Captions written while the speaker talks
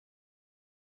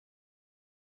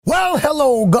Well,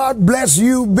 hello. God bless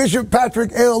you. Bishop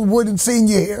Patrick L. Wooden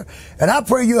Sr. here. And I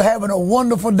pray you're having a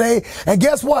wonderful day. And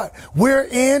guess what? We're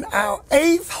in our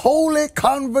 8th Holy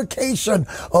Convocation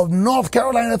of North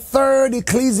Carolina, 3rd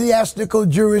Ecclesiastical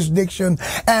Jurisdiction.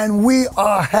 And we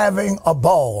are having a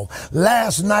ball.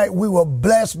 Last night, we were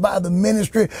blessed by the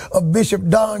ministry of Bishop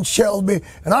Don Shelby.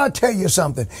 And I'll tell you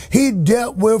something. He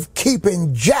dealt with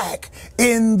keeping Jack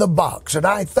in the box. And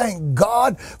I thank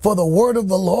God for the word of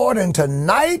the Lord. And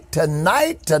tonight,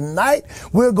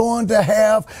 we're going to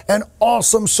have an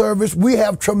awesome service. We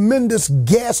have tremendous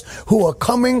guests who are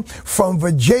coming from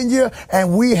Virginia,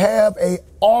 and we have a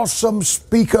awesome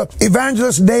speaker,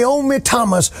 Evangelist Naomi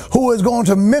Thomas, who is going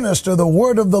to minister the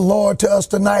word of the Lord to us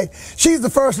tonight. She's the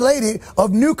First Lady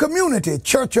of New Community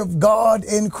Church of God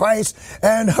in Christ,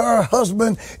 and her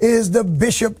husband is the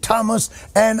Bishop Thomas.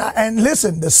 And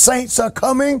listen, the saints are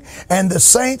coming, and the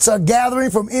saints are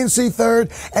gathering from NC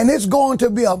 3rd, and it's going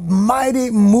to be a mighty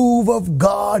move of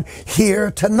God here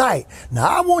tonight. Now,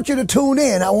 I want you to tune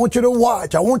in. I want you to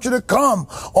watch. I want you to come.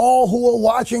 All who are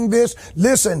watching this,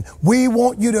 listen, we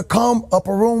want you to come,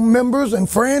 upper room members and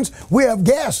friends. We have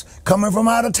guests coming from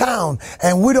out of town,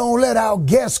 and we don't let our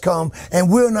guests come and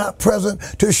we're not present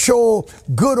to show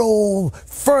good old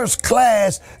first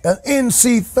class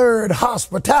NC 3rd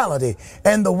hospitality.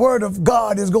 And the word of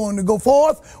God is going to go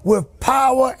forth with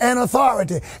power and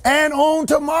authority. And on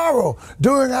tomorrow,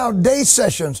 during our day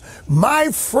sessions,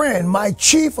 my friend, my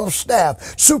chief of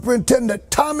staff, Superintendent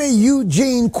Tommy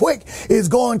Eugene Quick, is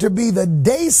going to be the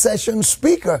day session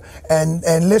speaker. And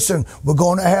listen, we're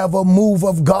going to have a move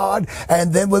of God,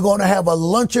 and then we're going to have a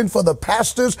luncheon for the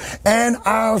pastors, and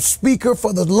our speaker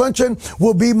for the luncheon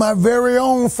will be my very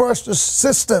own first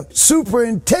assistant,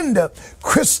 Superintendent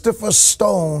Christopher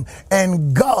Stone,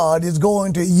 and God is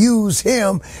going to use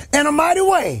him in a mighty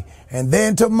way. And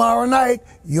then tomorrow night,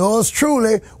 yours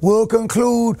truly will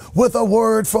conclude with a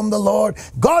word from the Lord.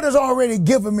 God has already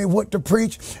given me what to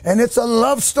preach, and it's a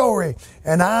love story.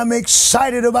 And I'm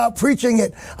excited about preaching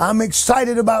it. I'm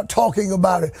excited about talking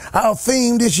about it. Our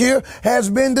theme this year has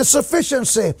been the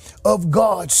sufficiency of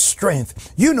God's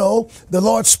strength. You know, the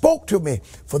Lord spoke to me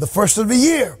for the first of the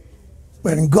year,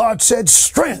 and God said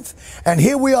strength. And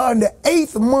here we are in the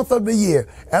 8th month of the year,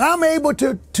 and I'm able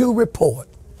to report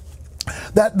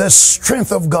that the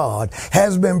strength of God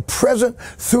has been present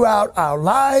throughout our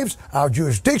lives, our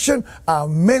jurisdiction, our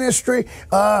ministry,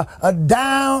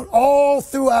 down all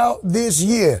throughout this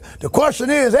year. The question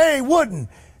is, hey, Wooden,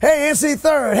 hey, NC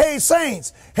 3rd, hey,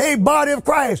 saints, hey, body of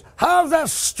Christ, how's that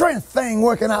strength thing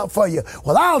working out for you?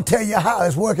 Well, I'll tell you how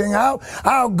it's working out.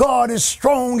 Our God is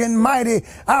strong and mighty.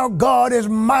 Our God is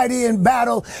mighty in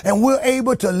battle, and we're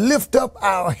able to lift up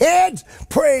our heads,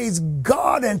 praise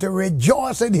God, and to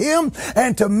rejoice in Him,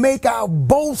 and to make our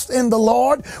boast in the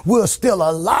Lord. We're still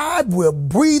alive. We're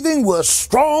breathing. We're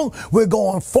strong. We're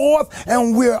going forth,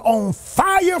 and we're on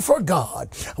fire for God.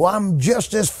 Well, I'm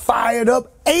just as fired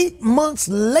up 8 months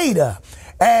later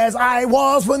as I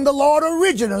was when the Lord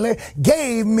originally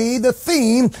gave me the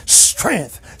theme,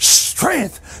 strength,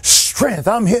 strength, strength.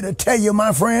 I'm here to tell you,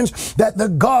 my friends, that the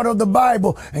God of the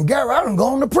Bible, and Gary, I done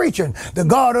gone to preaching, the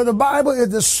God of the Bible is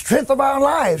the strength of our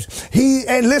lives.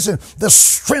 And listen, the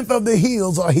strength of the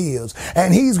hills are His,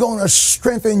 and He's going to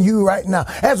strengthen you right now.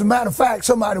 As a matter of fact,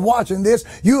 somebody watching this,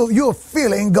 you're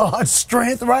feeling God's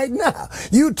strength right now.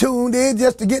 You tuned in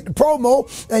just to get the promo,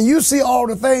 and you see all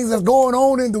the things that's going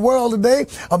on in the world today.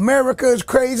 America is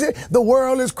crazy. The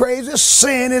world is crazy.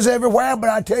 Sin is everywhere. But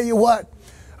I tell you what,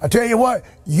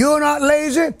 you're not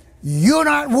lazy. You're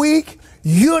not weak.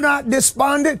 You're not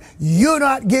despondent. You're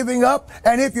not giving up.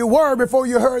 And if you were before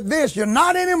you heard this, you're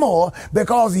not anymore,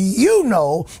 because you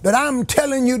know that I'm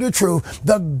telling you the truth.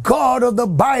 The God of the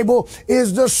Bible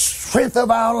is the strength of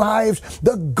our lives.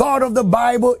 The God of the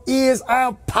Bible is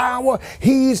our power.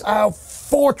 He's our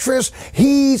fortress.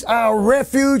 He's our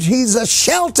refuge. He's a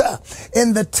shelter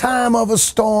in the time of a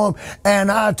storm.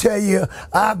 And I tell you,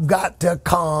 I've got to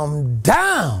calm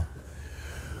down.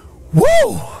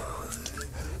 Woo!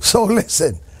 So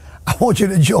listen, I want you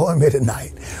to join me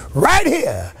tonight, right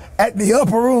here at the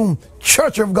Upper Room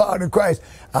Church of God in Christ.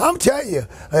 I'm telling you,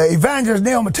 Evangelist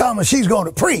Naomi Thomas, she's going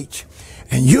to preach,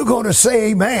 and you're going to say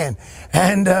amen.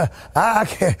 And I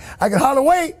can hardly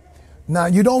wait. Now,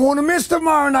 you don't want to miss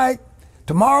tomorrow night,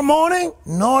 tomorrow morning,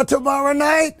 nor tomorrow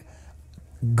night.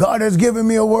 God has given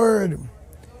me a word,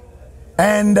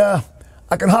 and I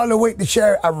can hardly wait to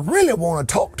share it. I really want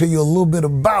to talk to you a little bit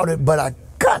about it, but I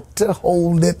got to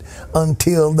hold it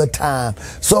until the time.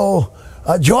 So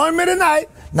join me tonight.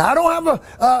 Now, I don't have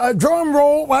a drum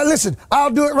roll. Well, listen,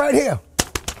 I'll do it right here.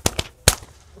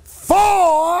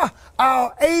 For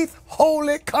our 8th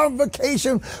holy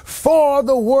convocation for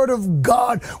the Word of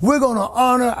God. We're going to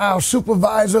honor our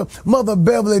supervisor, Mother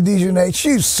Beverly Dejanay.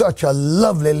 She's such a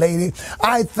lovely lady.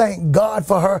 I thank God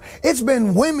for her. It's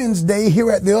been Women's Day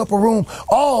here at the Upper Room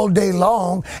all day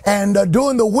long. And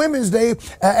during the Women's Day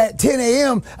at 10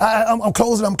 a.m., I'm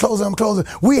closing.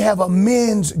 We have a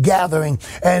men's gathering.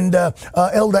 And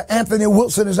Elder Anthony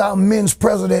Wilson is our men's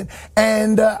president.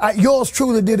 And yours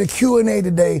truly did a Q&A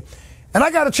today. And I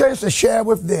got a chance to share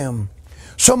with them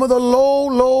some of the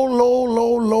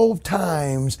low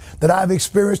times that I've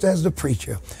experienced as the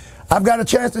preacher. I've got a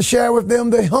chance to share with them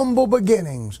the humble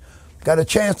beginnings. Got a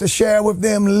chance to share with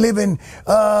them living,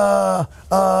 starting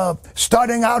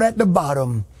out at the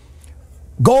bottom,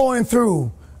 going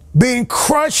through, being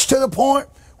crushed to the point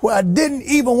where I didn't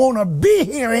even want to be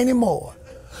here anymore,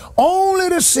 only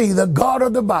to see the God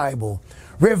of the Bible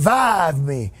revive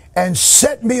me and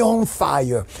set me on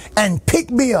fire and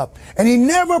pick me up. And he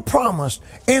never promised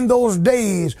in those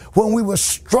days when we were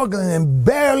struggling and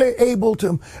barely able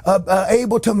to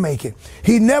make it.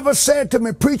 He never said to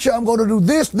me, preacher, I'm going to do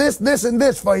this, and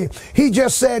this for you. He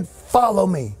just said, follow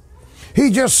me.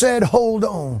 He just said, hold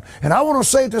on. And I want to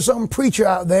say to some preacher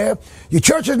out there, your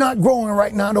church is not growing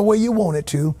right now the way you want it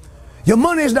to. Your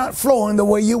money is not flowing the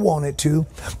way you want it to.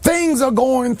 Things are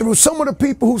going through. Some of the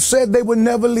people who said they would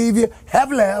never leave you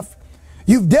have left.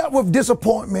 You've dealt with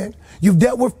disappointment. You've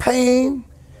dealt with pain.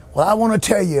 Well, I want to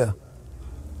tell you,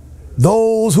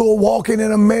 those who are walking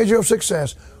in a measure of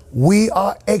success, we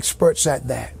are experts at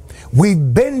that.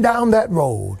 We've been down that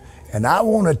road. And I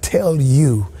want to tell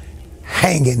you,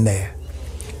 hang in there.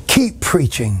 Keep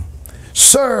preaching.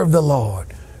 Serve the Lord.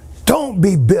 Don't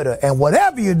be bitter. And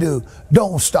whatever you do,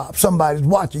 don't stop. Somebody's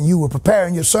watching. You were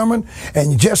preparing your sermon,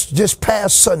 and just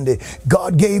past Sunday,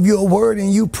 God gave you a word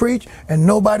and you preached, and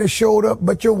nobody showed up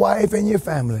but your wife and your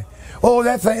family. Oh,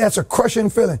 that's a crushing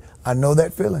feeling. I know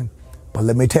that feeling. But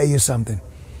let me tell you something.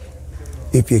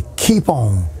 If you keep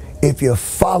on, if you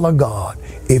follow God,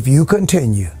 if you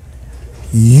continue,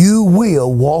 you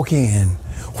will walk in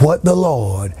what the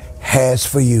Lord has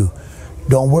for you.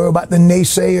 Don't worry about the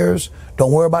naysayers.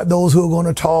 Don't worry about those who are going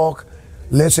to talk.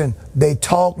 Listen, they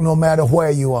talk no matter where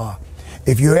you are.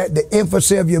 If you're at the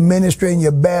infancy of your ministry and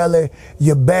you're barely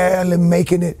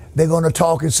making it, they're going to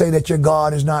talk and say that your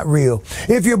God is not real.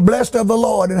 If you're blessed of the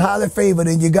Lord and highly favored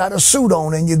and you got a suit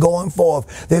on and you're going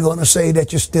forth, they're going to say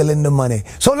that you're still in the money.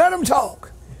 So let them talk.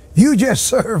 You just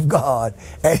serve God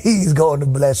and he's going to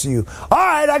bless you. All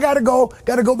right, I got to go.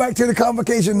 Got to go back to the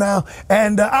convocation now.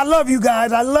 And I love you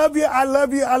guys. I love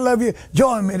you.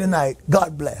 Join me tonight.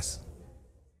 God bless.